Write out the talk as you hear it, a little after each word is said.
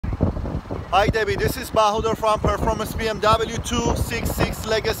Hi Debbie, this is Bahadur from Performance BMW 266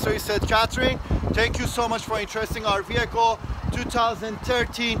 Legacy Set Catering. Thank you so much for interesting our vehicle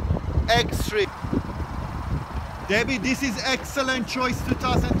 2013 X3. Debbie, this is excellent choice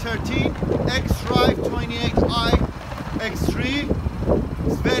 2013 X-Drive 28i X3.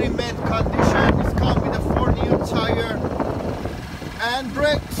 It's very mint condition. It's come with a 4-new tire and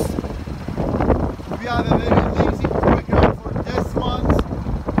brakes. We have a very amazing program for this month.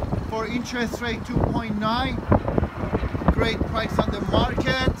 For interest rate 2.9, great price on the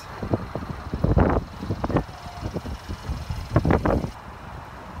market.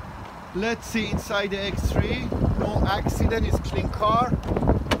 Let's see inside the X3. No accident, it's clean car.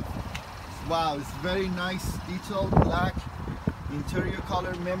 Wow, it's very nice detailed black interior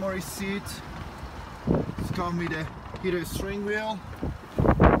color, memory seat. It's come with a heated steering wheel,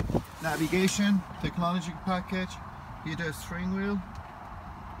 navigation, technology package, heated steering wheel.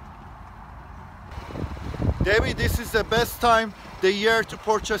 Debbie, this is the best time the year to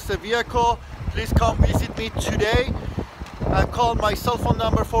purchase the vehicle. Please come visit me today and call my cell phone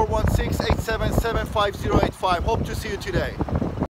number 416-877-5085. Hope to see you today.